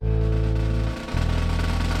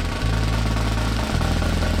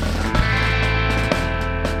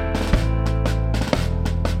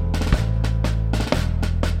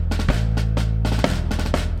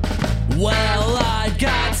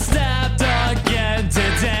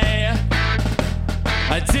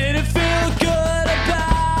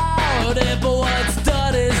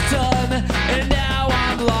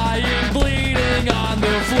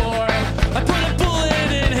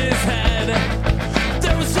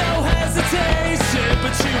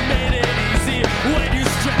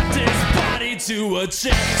you a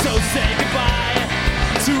check. So say goodbye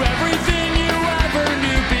to everything you ever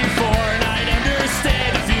knew before. And I'd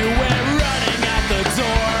understand if you went running out the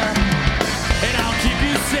door. And I'll keep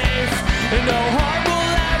you safe, and no harm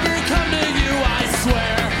will ever come to you, I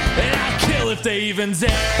swear. And I'll kill if they even dare.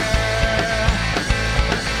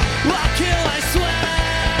 I'll kill, I swear.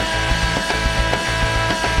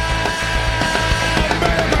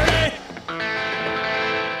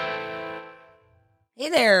 Hey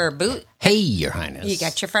there, Boot. Hey, Your Highness. You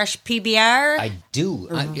got your fresh PBR? I do.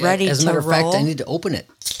 Ready As a matter to of fact, roll? I need to open it.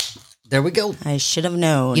 There we go. I should have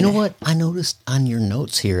known. You know what? I noticed on your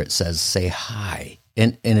notes here it says "say hi,"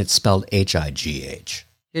 and it's spelled H-I-G-H.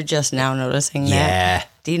 You're just now noticing that? Yeah,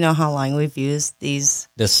 Do you know how long we've used these?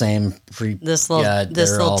 the same This little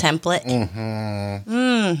template.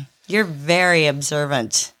 Mm-hmm. You're very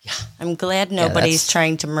observant. Yeah. I'm glad nobody's that's-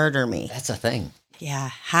 trying to murder me. That's a thing. Yeah.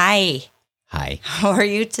 Hi. Hi. How are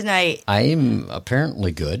you tonight? I'm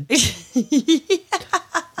apparently good.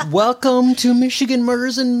 Welcome to Michigan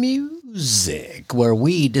Murders and Music, where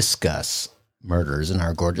we discuss murders in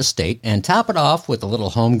our gorgeous state and top it off with a little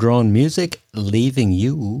homegrown music, leaving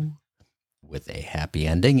you with a happy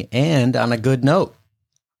ending and on a good note.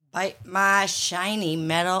 Bite my shiny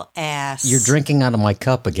metal ass. You're drinking out of my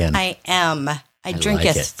cup again. I am. I drinketh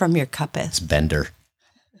like it. from your cuppeth. It's Bender.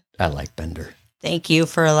 I like Bender. Thank you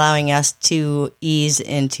for allowing us to ease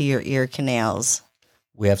into your ear canals.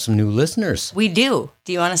 We have some new listeners. We do.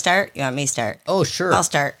 Do you want to start? You want me to start? Oh, sure. I'll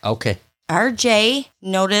start. Okay. RJ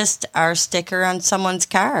noticed our sticker on someone's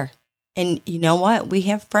car. And you know what? We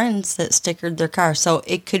have friends that stickered their car, so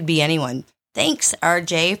it could be anyone. Thanks,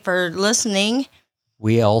 RJ, for listening.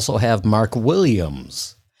 We also have Mark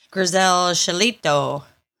Williams. Grizel Shalito.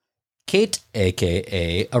 Kate,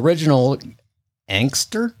 a.k.a. Original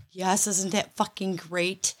Angster. Yes, isn't that fucking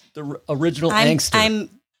great? The original I'm Angster.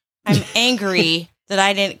 I'm angry that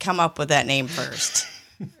I didn't come up with that name first.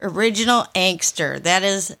 Original Angster. That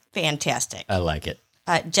is fantastic. I like it.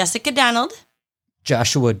 Jessica Donald.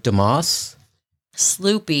 Joshua DeMoss.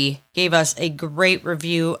 Sloopy gave us a great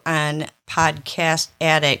review on Podcast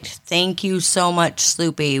Addict. Thank you so much,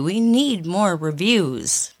 Sloopy. We need more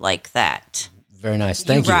reviews like that. Very nice.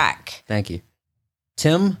 Thank you. Rock. Thank you.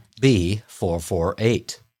 Tim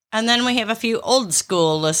B448. And then we have a few old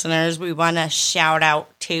school listeners we want to shout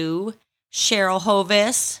out to. Cheryl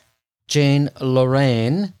Hovis Jane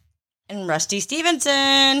Lorraine. and Rusty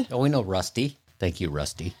Stevenson. Oh, we know Rusty. Thank you,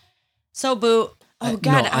 Rusty. So, Boo. Oh,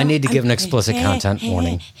 God. No, I need to give an explicit content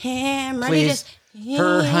warning. I'm ready Please. to-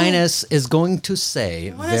 Her Highness is going to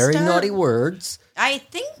say wanna very start? naughty words. I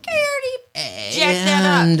think I already jacked that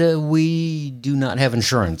up. And we do not have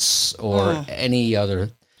insurance or any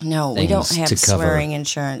other No, we don't things have to cover swearing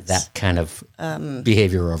insurance. that kind of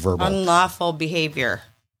behavior or verbal. Unlawful behavior.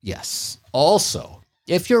 Yes. Also,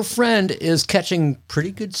 if your friend is catching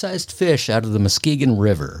pretty good-sized fish out of the Muskegon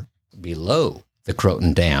River below the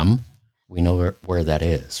Croton Dam, we know where that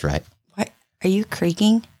is, right? What? Are you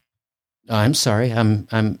creaking? I'm sorry.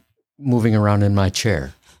 I'm moving around in my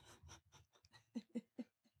chair.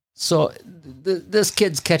 So this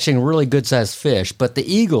kid's catching really good-sized fish, but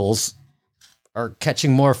the eagles are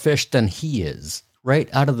catching more fish than he is right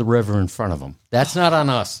out of the river in front of him. That's not on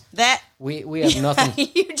us. That We have nothing.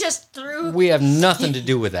 you just threw. We have nothing to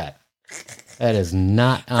do with that. That is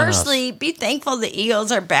not on us. Firstly, be thankful the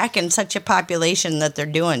eagles are back in such a population that they're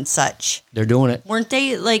doing such. They're doing it. Weren't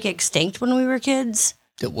they like extinct when we were kids?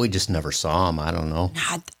 We just never saw them. I don't know.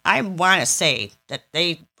 God, I want to say that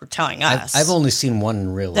they were telling us I've only seen one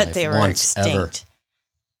in real life that they were once extinct. ever.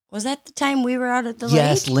 Was that the time we were out at the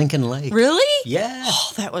Yes, lake? Lincoln Lake. Really? Yeah.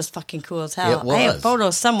 Oh, that was fucking cool as hell. It was. I have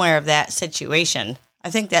photos somewhere of that situation.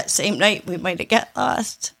 I think that same night we might have got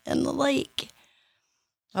lost in the lake.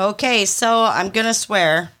 Okay, so I'm going to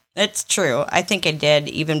swear. It's true. I think I did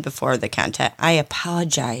even before the content. I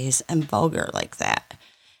apologize. I'm vulgar like that.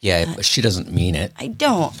 Yeah, but she doesn't mean it. I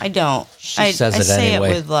don't. She says I it say anyway.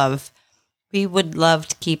 it with love. We would love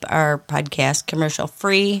to keep our podcast commercial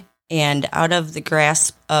free and out of the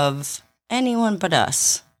grasp of anyone but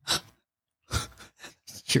us.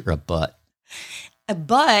 You're a butt.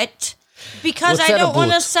 But because What's I that, a don't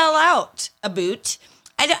want to boot? sell out a boot.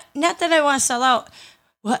 Not that I want to sell out.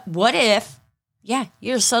 What if,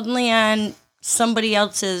 you're suddenly on somebody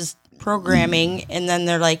else's programming and then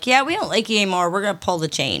they're like, yeah, we don't like you anymore. We're going to pull the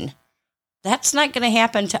chain. That's not going to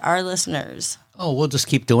happen to our listeners. Oh, we'll just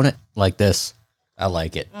keep doing it like this. I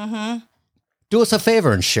like it. Mm-hmm. Do us a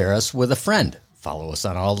favor and share us with a friend. Follow us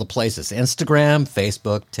on all the places. Instagram,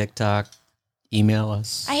 Facebook, TikTok. Email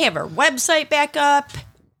us. I have our website back up.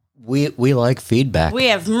 We like feedback. We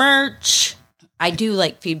have merch. I do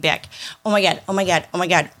like feedback. Oh my god.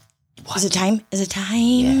 What? Is it time?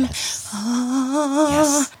 Yes.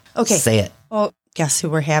 Yes. Okay. Say it. Well, guess who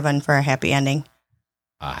we're having for a happy ending?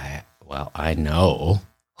 I know.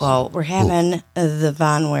 Well, we're having the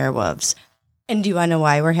Von Werewolves. And do you want to know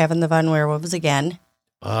why we're having the Von Werewolves again?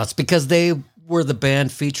 It's because they were the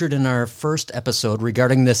band featured in our first episode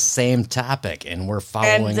regarding this same topic, and we're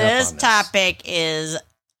following up on this. And this topic is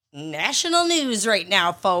national news right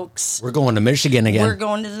now, folks. We're going to Michigan again. We're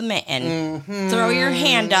going to the mitten. Throw your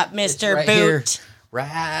hand up, Mr. right Boot. here.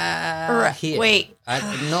 Right here. Wait.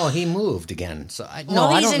 No, he moved again. So I He's don't know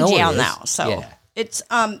in where he jail is. now. So Yeah. it's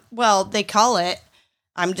well, they call it.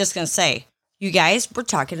 I'm just gonna say, you guys, we're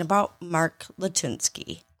talking about Mark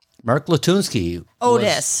Latunsky. Mark Latunsky.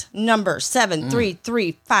 Otis, number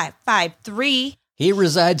 733553. He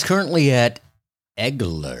resides currently at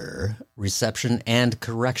Egler Reception and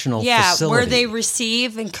Correctional Facility. Where they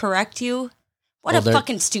receive and correct you. What Well, a they're-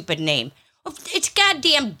 fucking stupid name. It's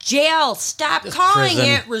goddamn jail. Stop It's calling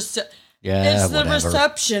prison. it. Yeah, It's the whatever.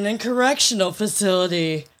 reception and correctional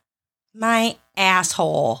facility. My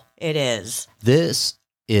asshole. It is. This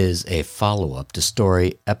is a follow-up to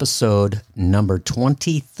story episode number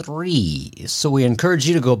 23. So we encourage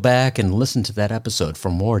you to go back and listen to that episode for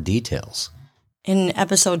more details. In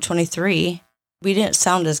episode 23, we didn't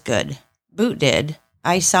sound as good. Boot did.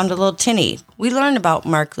 I sound a little tinny. We learned about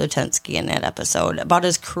Mark Latunsky in that episode, about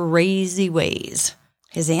his crazy ways,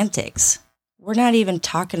 his antics. We're not even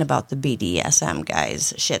talking about the BDSM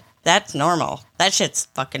guys. Shit, that's normal. That shit's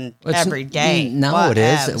fucking every day. Now it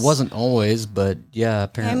is. It Whatevs. wasn't always, but yeah, I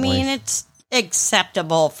apparently. mean, it's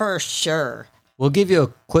acceptable for sure. We'll give you a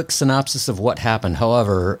quick synopsis of what happened.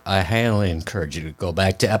 However, I highly encourage you to go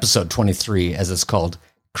back to episode 23, as it's called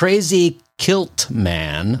Crazy Kilt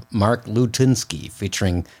Man, Mark Latunsky,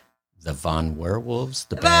 featuring the Von Werewolves.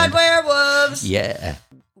 The Bad band. werewolves. Yeah.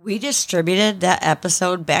 We distributed that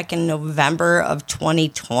episode back in November of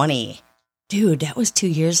 2020. Dude, that was 2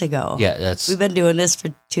 years ago. Yeah, that's We've been doing this for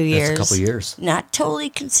 2 years. a couple years. Not totally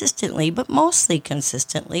consistently, but mostly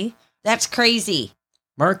consistently. That's crazy.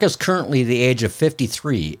 Mark is currently the age of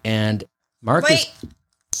 53, and Mark Wait.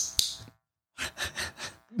 is...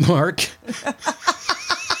 Mark...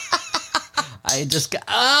 I just got...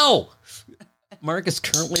 Ow! Mark is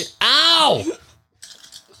currently... Ow!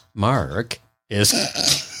 Mark is...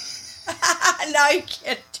 Now you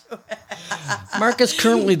can't do it. Mark is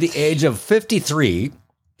currently the age of 53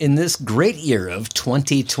 in this great year of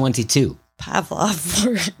 2022. Pavlov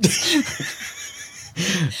worked.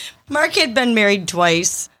 Mark had been married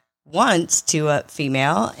twice. Once to a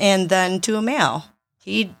female and then to a male.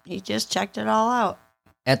 He just checked it all out.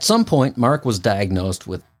 At some point, Mark was diagnosed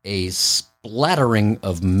with a splattering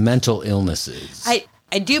of mental illnesses.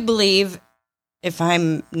 I do believe, if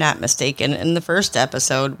I'm not mistaken, in the first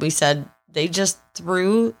episode, we said they just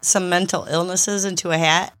threw some mental illnesses into a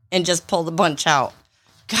hat and just pulled a bunch out.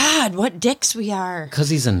 God, what dicks we are. Because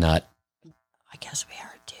he's a nut. I guess we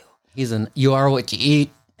are too. You are what you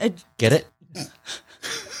eat. Get it?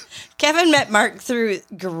 Kevin met Mark through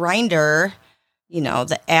Grindr, you know,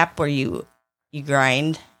 the app where you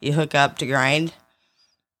grind, you hook up to grind.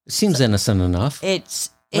 It seems innocent enough. It's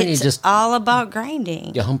When you just- all about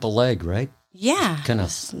grinding. You hump a leg, right? Yeah. Kind of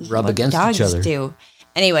That's rub what against dogs each other. do.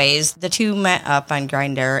 Anyways, the two met up on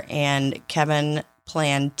Grindr, and Kevin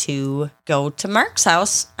planned to go to Mark's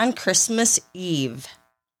house on Christmas Eve.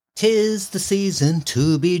 'Tis the season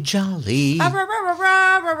to be jolly. Rah, rah, rah,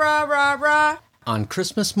 rah, rah, rah, rah, rah. On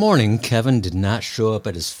Christmas morning, Kevin did not show up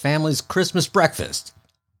at his family's Christmas breakfast.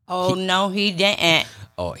 Oh, no, he didn't.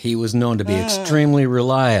 Oh, he was known to be extremely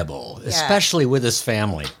reliable, especially with his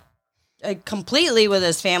family. Completely with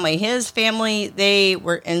his family. His family, they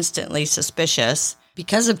were instantly suspicious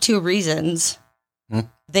because of two reasons.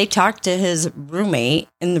 They talked to his roommate,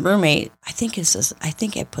 and the roommate, I think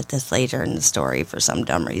I put this later in the story for some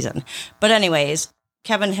dumb reason. But anyways,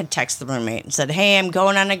 Kevin had texted the roommate and said, "Hey, I'm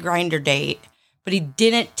going on a Grindr date," but he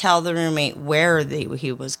didn't tell the roommate where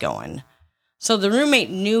he was going. So the roommate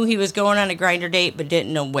knew he was going on a Grindr date, but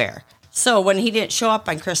didn't know where. So when he didn't show up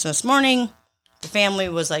on Christmas morning, the family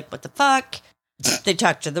was like, "What the fuck?" They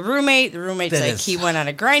talked to the roommate. The roommate's That like, is- "He went on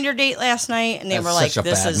a Grindr date last night," and they That's were like, such a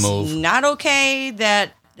 "This bad is move. not okay."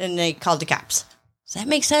 And they called the cops. Does that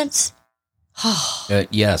make sense?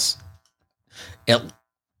 Yes.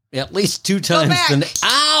 At least 2 times. back.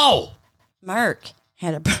 Ow! Mark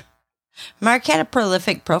had a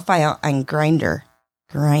prolific profile on Grindr,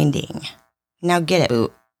 grinding. Now get it,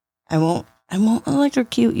 Boot. I won't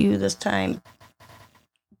electrocute you this time.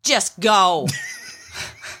 Just go.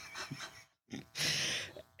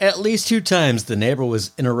 At least 2 times, the neighbor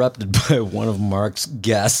was interrupted by one of Mark's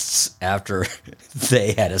guests after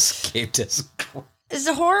they had escaped his court. It's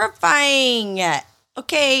horrifying.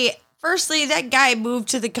 Okay, firstly, that guy moved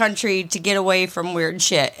to the country to get away from weird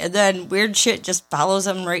shit, and then weird shit just follows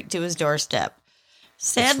him right to his doorstep.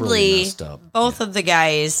 Sadly, really messed up. both of the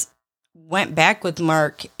guys went back with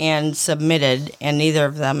Mark and submitted, and neither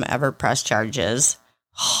of them ever pressed charges.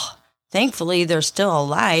 Thankfully, they're still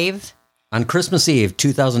alive. On Christmas Eve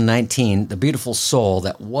 2019, the beautiful soul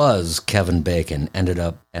that was Kevin Bacon ended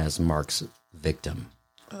up as Mark's victim.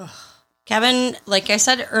 Kevin, like I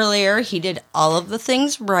said earlier, he did all of the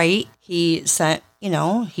things right. He sent,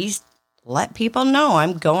 he's let people know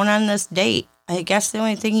I'm going on this date. I guess the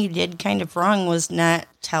only thing he did kind of wrong was not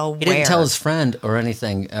tell He where. didn't tell his friend or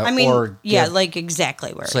anything. Like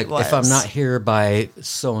exactly where It's it like, was. if I'm not here by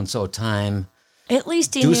so-and-so time, at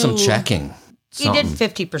least he do knew some checking. He did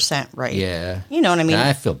Something. 50% right. Yeah. You know what I mean?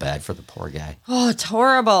 I feel bad for the poor guy. Oh, it's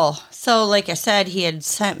horrible. So, like I said, he had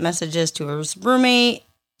sent messages to his roommate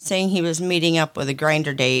saying he was meeting up with a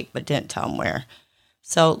grinder date, but didn't tell him where.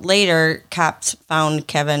 So later, cops found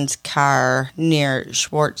Kevin's car near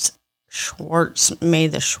Schwartz, may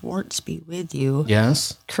the Schwartz be with you,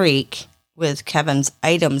 Yes. Creek, with Kevin's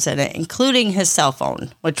items in it, including his cell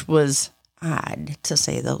phone, which was odd, to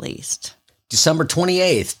say the least. December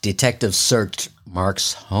 28th, detectives searched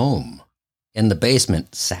Mark's home. In the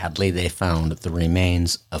basement, sadly, they found the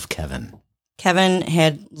remains of Kevin. Kevin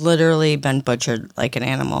had literally been butchered like an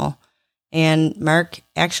animal, and Mark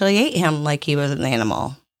actually ate him like he was an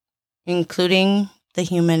animal, including the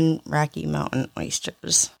human Rocky Mountain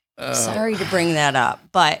oysters. Sorry to bring that up,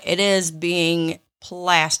 but it is being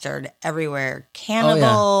plastered everywhere.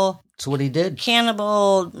 Cannibal, That's what he did.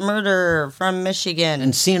 cannibal murder from Michigan.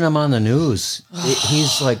 And seeing him on the news,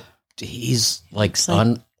 he's like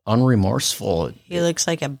unremorseful. He looks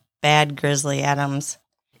like a bad Grizzly Adams.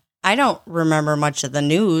 I don't remember much of the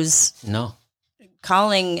news No.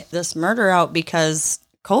 calling this murder out because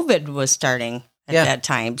COVID was starting at that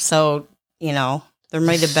time. So, there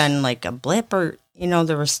might have been like a blip or,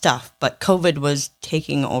 there was stuff, but COVID was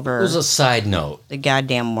taking over It was a side note. the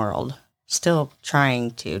goddamn world. Still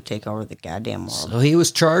trying to take over the goddamn world. So he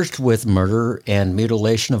was charged with murder and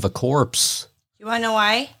mutilation of a corpse. You want to know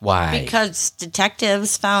why? Why? Because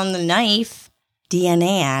detectives found the knife,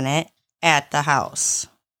 DNA on it, at the house.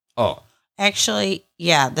 Oh. Actually,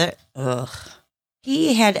 yeah,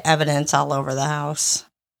 he had evidence all over the house.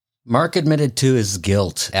 Mark admitted to his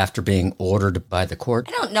guilt after being ordered by the court.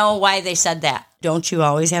 I don't know why they said that. Don't you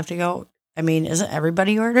always have to go? I mean, isn't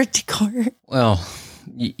everybody ordered to court? Well,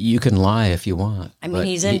 you can lie if you want. I mean, but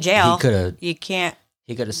he's in jail. He could have. You can't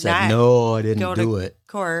said, not "No, I didn't go do to it."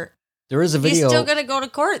 court. There is a video. He's still going to go to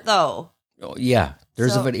court, though. Oh, yeah,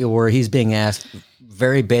 there's a So- video where he's being asked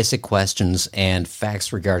very basic questions and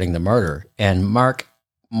facts regarding the murder, and Mark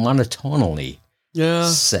monotonally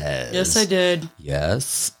says, Yes, I did.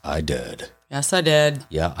 Yes, I did. Yes, I did.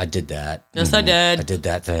 Yeah, I did that. Yes, I did. I did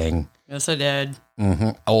that thing. Yes, I did.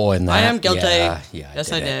 Oh, and that. I am guilty. Yeah,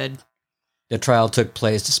 Yes, I it. did. The trial took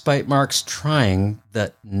place despite Mark's trying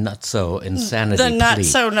the nutso insanity The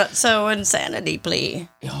plea. not so insanity plea.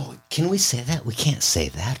 Oh, can we say that? We can't say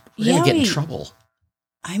that. We're Yeah, gonna get in we- trouble.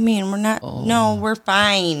 I mean, we're not. Oh. No, we're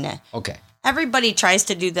fine. Okay. Everybody tries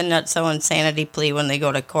to do the nutso insanity plea when they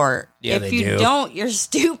go to court. Yeah, if they you do. don't, you're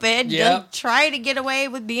stupid. Yep. Then try to get away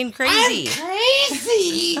with being crazy.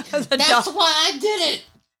 Crazy. The That's dog- why I did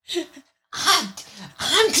it.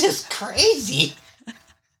 I'm just crazy.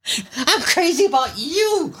 I'm crazy about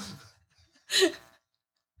you.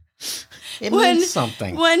 It means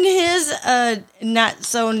something. When his not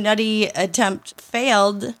so nutty attempt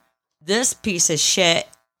failed, this piece of shit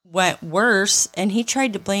went worse, and he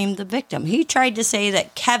tried to blame the victim. He tried to say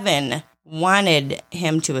that Kevin wanted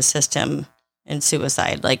him to assist him in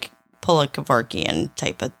suicide, like pull a Kevorkian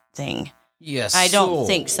type of thing. Yes. I don't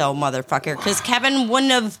think so, motherfucker, because Kevin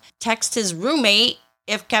wouldn't have texted his roommate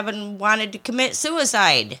if Kevin wanted to commit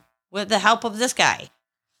suicide with the help of this guy.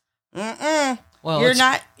 Well, You're it's-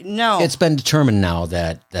 not. No. It's been determined now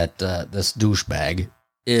that this douchebag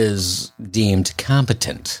is deemed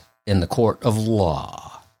competent in the court of law.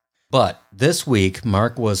 But this week,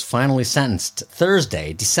 Mark was finally sentenced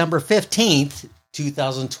Thursday, December 15th,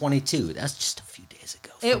 2022. That's just a few days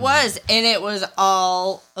ago. It was, and it was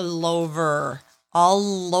all over.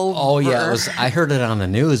 All over. Oh, yeah. It was. I heard it on the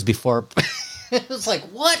news before. It was like,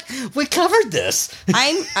 what? We covered this.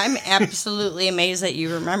 I'm absolutely amazed that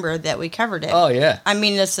you remember that we covered it. Oh, yeah. I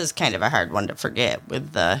mean, this is kind of a hard one to forget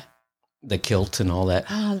with the kilt and all that.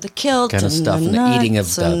 the kilt Kind of and stuff the and the eating of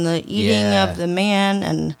nuts the- and the eating yeah. of the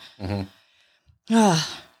man and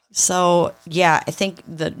So, yeah, I think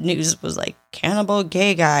the news was like, cannibal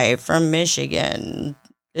gay guy from Michigan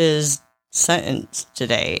is sentenced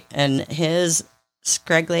today. And his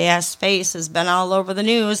scraggly ass face has been all over the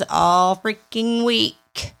news all freaking week.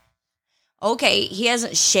 Okay, he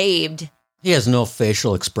hasn't shaved. He has no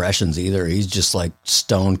facial expressions either. He's just like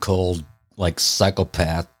stone cold, like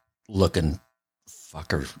psychopath looking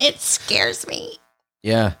fucker. It scares me.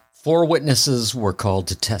 Yeah. 4 witnesses were called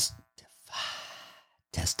to testify.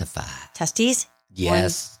 Testes?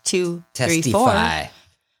 Yes. 1, 2, 3, Testify. 4.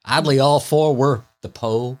 Oddly, all 4 were the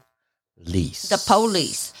police. The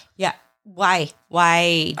police. Yeah. Why?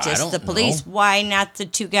 Why I just don't the police? know. Why not the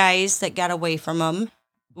 2 guys that got away from him?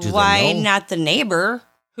 Do they Why know? not the neighbor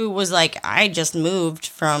who was like, I just moved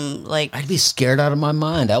from like... I'd be scared out of my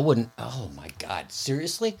mind. I wouldn't. Oh my God.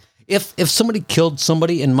 Seriously? If somebody killed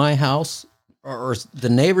somebody in my house or the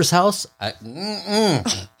neighbor's house,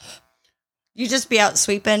 You just be out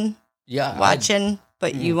sweeping, yeah, watching,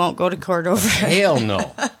 but you won't go to court over it. hell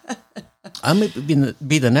no. I may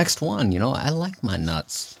be the next one. You know, I like my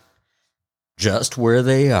nuts just where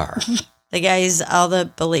they are. The guys, all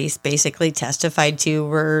the police basically testified to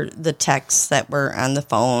were the texts that were on the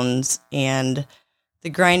phones and the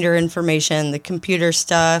grinder information, the computer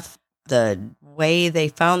stuff, the way they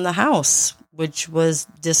found the house, which was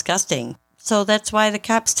disgusting. So that's why the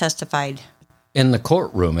cops testified. In the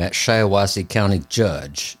courtroom at Shiawassee County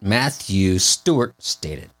Judge Matthew Stewart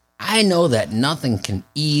stated, I know that nothing can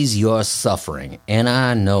ease your suffering, and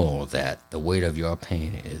I know that the weight of your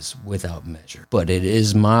pain is without measure. But it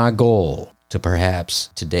is my goal to perhaps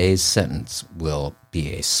today's sentence will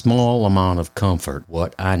be a small amount of comfort.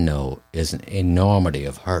 What I know is an enormity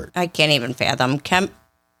of hurt. I can't even fathom.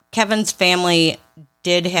 Kevin's family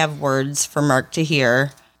did have words for Mark to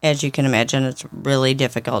hear. As you can imagine, it's really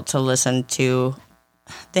difficult to listen to.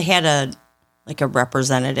 They had a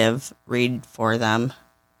representative read for them,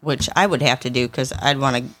 which I would have to do because I'd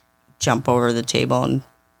want to jump over the table and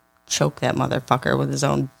choke that motherfucker with his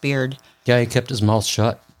own beard. Yeah, he kept his mouth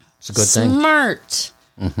shut. It's a good thing. Smart.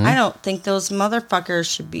 I don't think those motherfuckers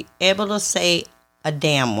should be able to say a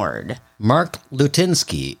damn word. Mark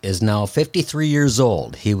Lutinsky is now 53 years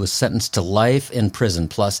old. He was sentenced to life in prison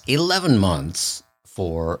plus 11 months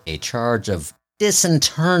for a charge of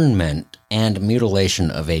disinterment and mutilation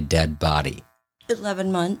of a dead body.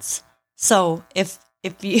 11 months. So if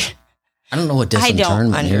you... I don't know what I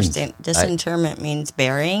disinterment don't understand. means. Disinterment means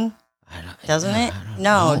burying, doesn't it? I don't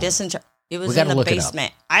No, know. disinterment. It We was gotta in the look it up.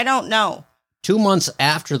 basement. I don't know. 2 months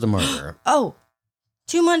after the murder, Oh,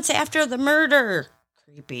 2 months after the murder.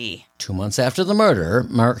 Creepy. 2 months after the murder,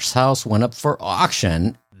 Mark's house went up for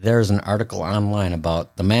auction. There's an article online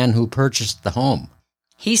about the man who purchased the home.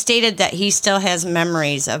 He stated that he still has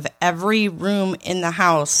memories of every room in the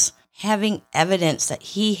house having evidence that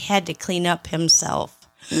he had to clean up himself.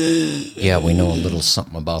 Yeah, we know a little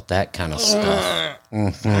something about that kind of stuff.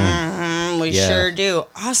 We Yeah. sure do.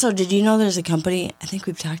 Also, did you know there's a company, I think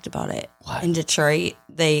we've talked about it, What? in Detroit.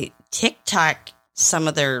 They TikTok some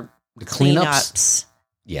of their The cleanups? cleanups.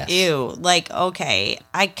 Yes. Ew. Like, okay,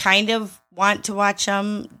 I kind of want to watch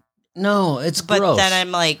them, No, it's but gross. then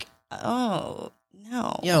I'm like, oh,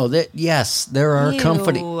 no. You know, yes, there are Ew.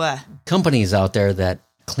 companies out there that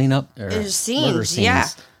clean up their There's scenes, murder scenes. yeah.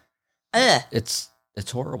 Ugh.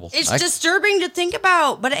 It's horrible. It's I, disturbing to think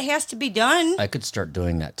about, but it has to be done. I could start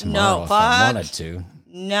doing that tomorrow No, if I fuck. wanted to.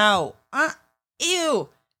 No. Ew.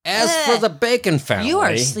 As Ugh. for the Bacon family, You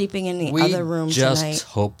are sleeping in the we other room just tonight.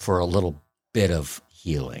 hope for a little bit of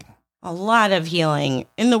healing. A lot of healing.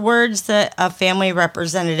 In the words that a family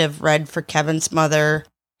representative read for Kevin's mother,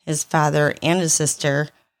 his father, and his sister,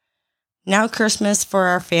 now Christmas for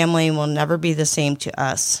our family will never be the same to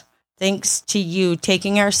us. Thanks to you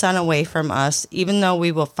taking our son away from us, even though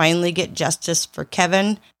we will finally get justice for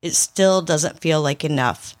Kevin, it still doesn't feel like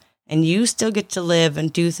enough. And you still get to live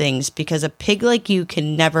and do things because a pig like you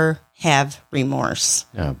can never have remorse.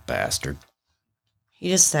 Oh, bastard. He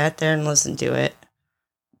just sat there and listened to it.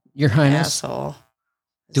 Your Highness, Asshole.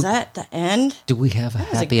 Is Do- that the end? do we have a That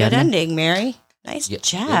was a happy good ending? ending, Mary. Nice Yeah,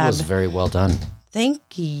 job. It was very well done. Thank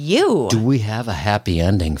you. Do we have a happy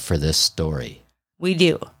ending for this story? We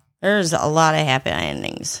do. There's a lot of happy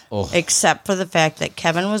endings. Oh. Except for the fact that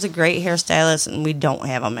Kevin was a great hairstylist and we don't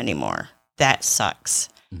have him anymore. That sucks.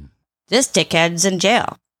 This dickhead's in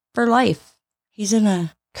jail for life. He's in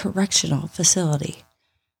a correctional facility.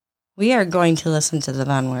 We are going to listen to the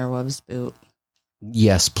Von Werewolves boot.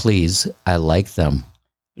 Yes, please. I like them.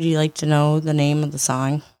 Would you like to know the name of the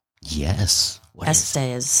song? Yes. What is it?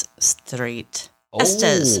 Estes Street. Oh.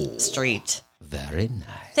 Estes Street. Very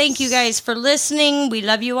nice. Thank you guys for listening. We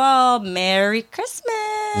love you all. Merry Christmas.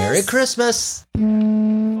 Merry Christmas.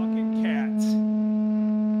 Fucking cats.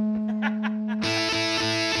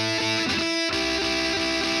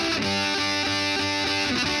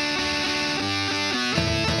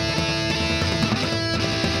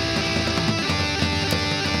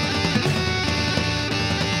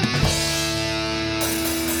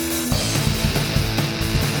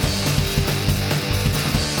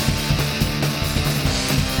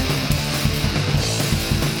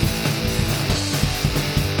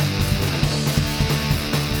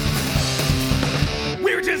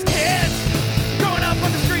 We were just kids, growing up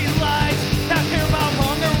on the street lights, not caring about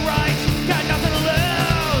wrong or right, got nothing to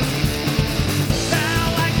lose.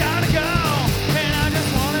 Now I gotta go, and I just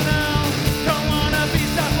wanna know, don't wanna be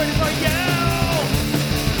stuck waiting for you.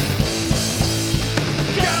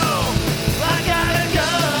 Go, I gotta go,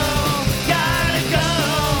 gotta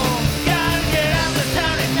get out of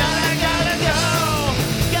town tonight. I gotta go,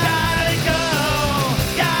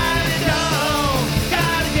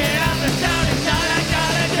 gotta get out of town tonight. I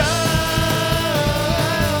gotta go.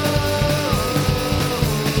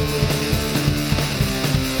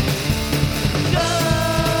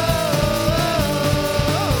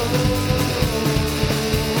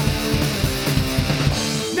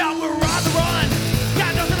 Now we're on the run,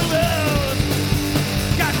 got nothing to lose.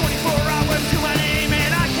 Got 24 hours to my name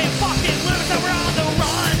and I can't fucking lose. Now we're on the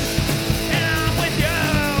run, and I'm with you.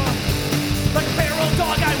 Like a feral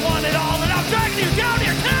dog, I want it all, and I'm dragging you down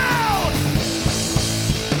here too.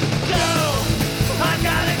 Go, I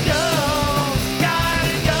gotta go,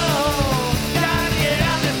 gotta get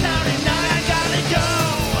out of town tonight. I gotta go,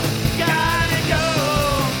 gotta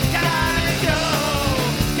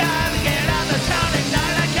get out of town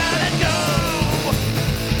tonight. I gotta go.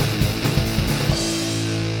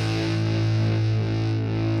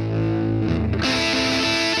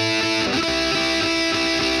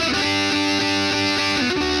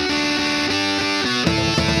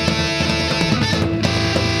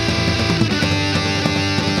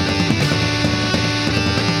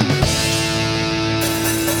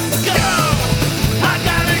 Go! I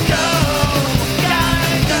gotta go,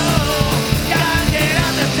 gotta get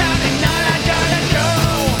out of town tonight. I gotta go,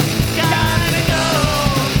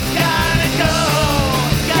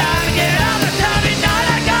 gotta get out of town tonight. I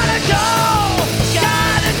gotta go,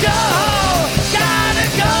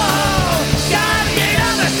 gotta get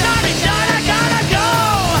out of town tonight. I gotta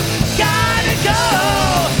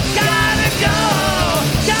go,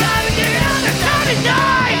 gotta get out of town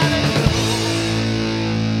tonight.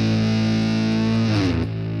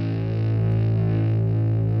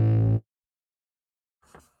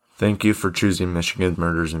 Thank you for choosing Michigan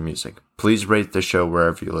Murders and Music. Please rate the show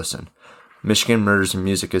wherever you listen. Michigan Murders and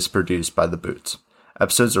Music is produced by The Boots.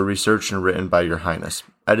 Episodes are researched and written by Your Highness.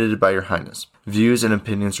 Edited by Your Highness. Views and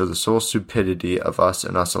opinions are the sole stupidity of us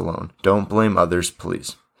and us alone. Don't blame others,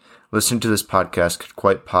 please. Listening to this podcast could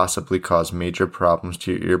quite possibly cause major problems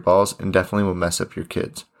to your earballs and definitely will mess up your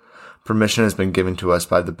kids. Permission has been given to us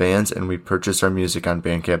by the bands, and we purchase our music on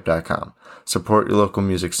Bandcamp.com. Support your local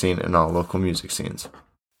music scene and all local music scenes.